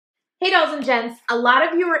Hey dolls and gents, a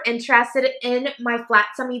lot of you were interested in my flat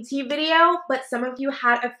tummy tea video, but some of you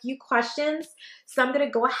had a few questions, so I'm going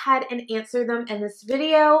to go ahead and answer them in this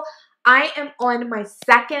video. I am on my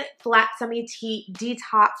second flat tummy tea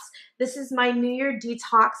detox. This is my New Year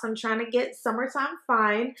detox. I'm trying to get summertime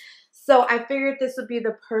fine. So I figured this would be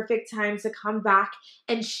the perfect time to come back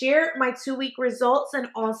and share my 2-week results and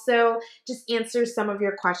also just answer some of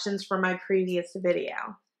your questions from my previous video.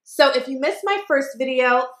 So if you missed my first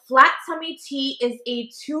video, flat tummy tea is a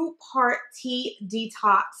 2-part tea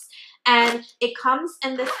detox, and it comes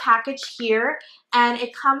in this package here, and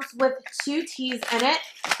it comes with 2 teas in it.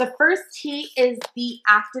 The first tea is the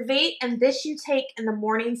Activate, and this you take in the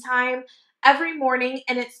morning time every morning,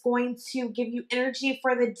 and it's going to give you energy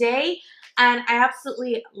for the day. And I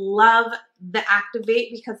absolutely love the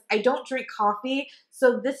Activate because I don't drink coffee,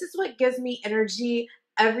 so this is what gives me energy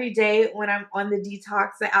every day when I'm on the detox.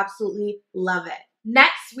 I absolutely love it.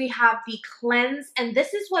 Next, we have the Cleanse, and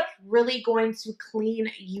this is what's really going to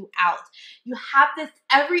clean you out. You have this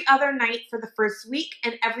every other night for the first week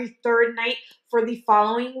and every 3rd night for the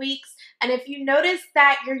following weeks. And if you notice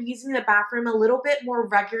that you're using the bathroom a little bit more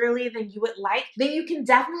regularly than you would like, then you can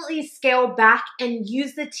definitely scale back and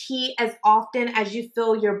use the tea as often as you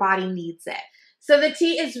feel your body needs it. So the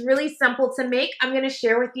tea is really simple to make. I'm going to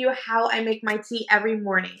share with you how I make my tea every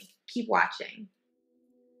morning. Keep watching.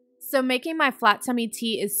 So making my flat tummy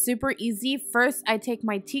tea is super easy. First, I take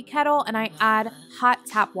my tea kettle and I add hot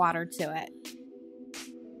tap water to it.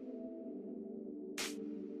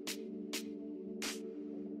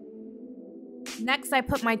 Next, I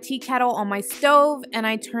put my tea kettle on my stove and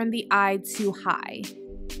I turn the eye to high.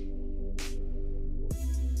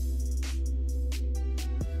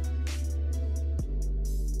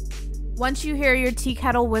 Once you hear your tea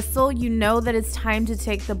kettle whistle, you know that it's time to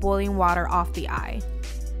take the boiling water off the eye.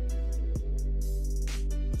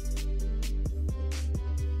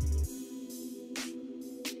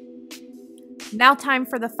 Now time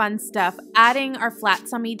for the fun stuff, adding our flat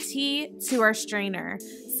tummy tea to our strainer.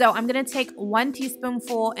 So I'm going to take 1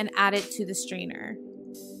 teaspoonful and add it to the strainer.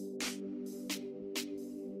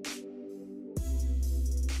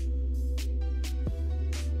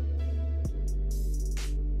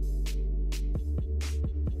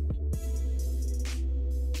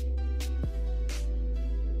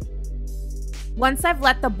 Once I've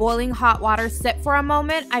let the boiling hot water sit for a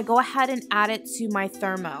moment, I go ahead and add it to my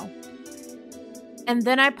thermo. And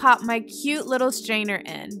then I pop my cute little strainer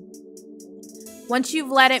in. Once you've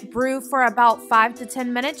let it brew for about 5 to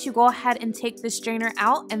 10 minutes, you go ahead and take the strainer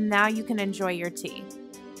out, and now you can enjoy your tea.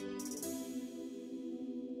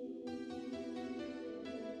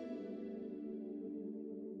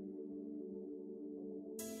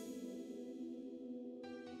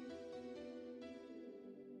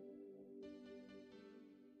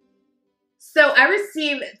 So I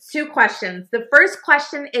received 2 questions. The first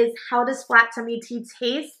question is, how does flat tummy tea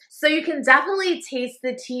taste? So you can definitely taste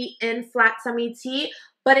the tea in flat tummy tea,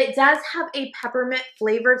 but it does have a peppermint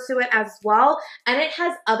flavor to it as well, and it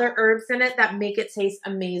has other herbs in it that make it taste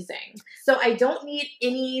amazing. So I don't need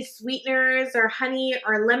any sweeteners or honey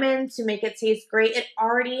or lemon to make it taste great. It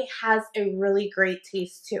already has a really great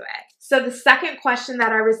taste to it. So the second question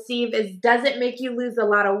that I received is, does it make you lose a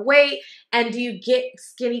lot of weight, and do you get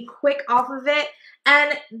skinny quick off of it?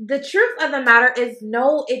 And the truth of the matter is,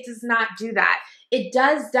 no, it does not do that. It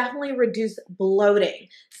does definitely reduce bloating.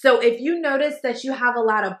 So if you notice that you have a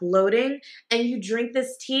lot of bloating and you drink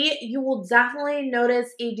this tea, you will definitely notice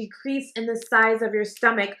a decrease in the size of your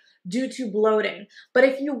stomach due to bloating. But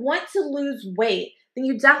if you want to lose weight, then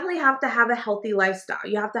you definitely have to have a healthy lifestyle.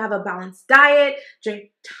 You have to have a balanced diet,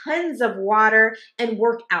 drink tons of water, and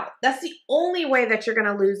work out. That's the only way that you're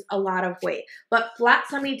gonna lose a lot of weight. But flat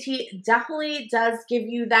tummy tea definitely does give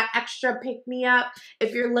you that extra pick-me-up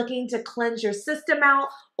if you're looking to cleanse your system out,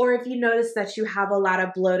 or if you notice that you have a lot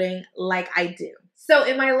of bloating like I do. So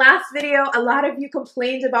in my last video, a lot of you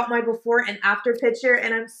complained about my before and after picture,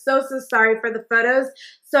 and I'm so sorry for the photos.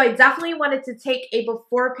 So I definitely wanted to take a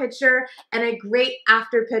before picture and a great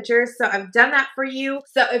after picture. So I've done that for you.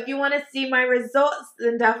 So if you want to see my results,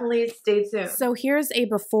 then definitely stay tuned. So here's a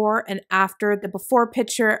before and after. The before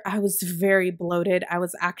picture, I was very bloated. I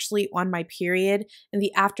was actually on my period, and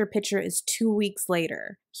the after picture is 2 weeks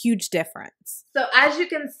later. Huge difference. So as you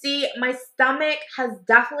can see, my stomach has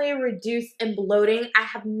definitely reduced in bloating. I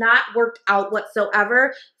have not worked out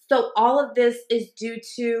whatsoever. So all of this is due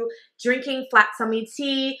to drinking flat tummy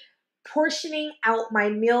tea, portioning out my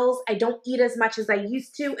meals. I don't eat as much as I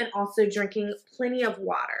used to, and also drinking plenty of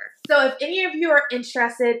water. So if any of you are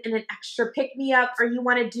interested in an extra pick-me-up or you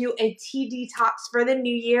want to do a tea detox for the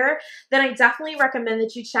new year, then I definitely recommend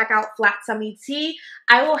that you check out Flat Tummy Tea.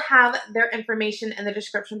 I will have their information in the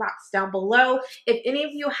description box down below. If any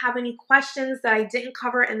of you have any questions that I didn't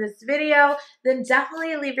cover in this video, then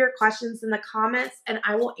definitely leave your questions in the comments and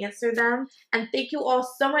I will answer them. And thank you all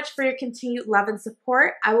so much for your continued love and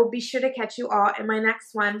support. I will be sure to catch you all in my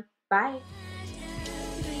next one. Bye.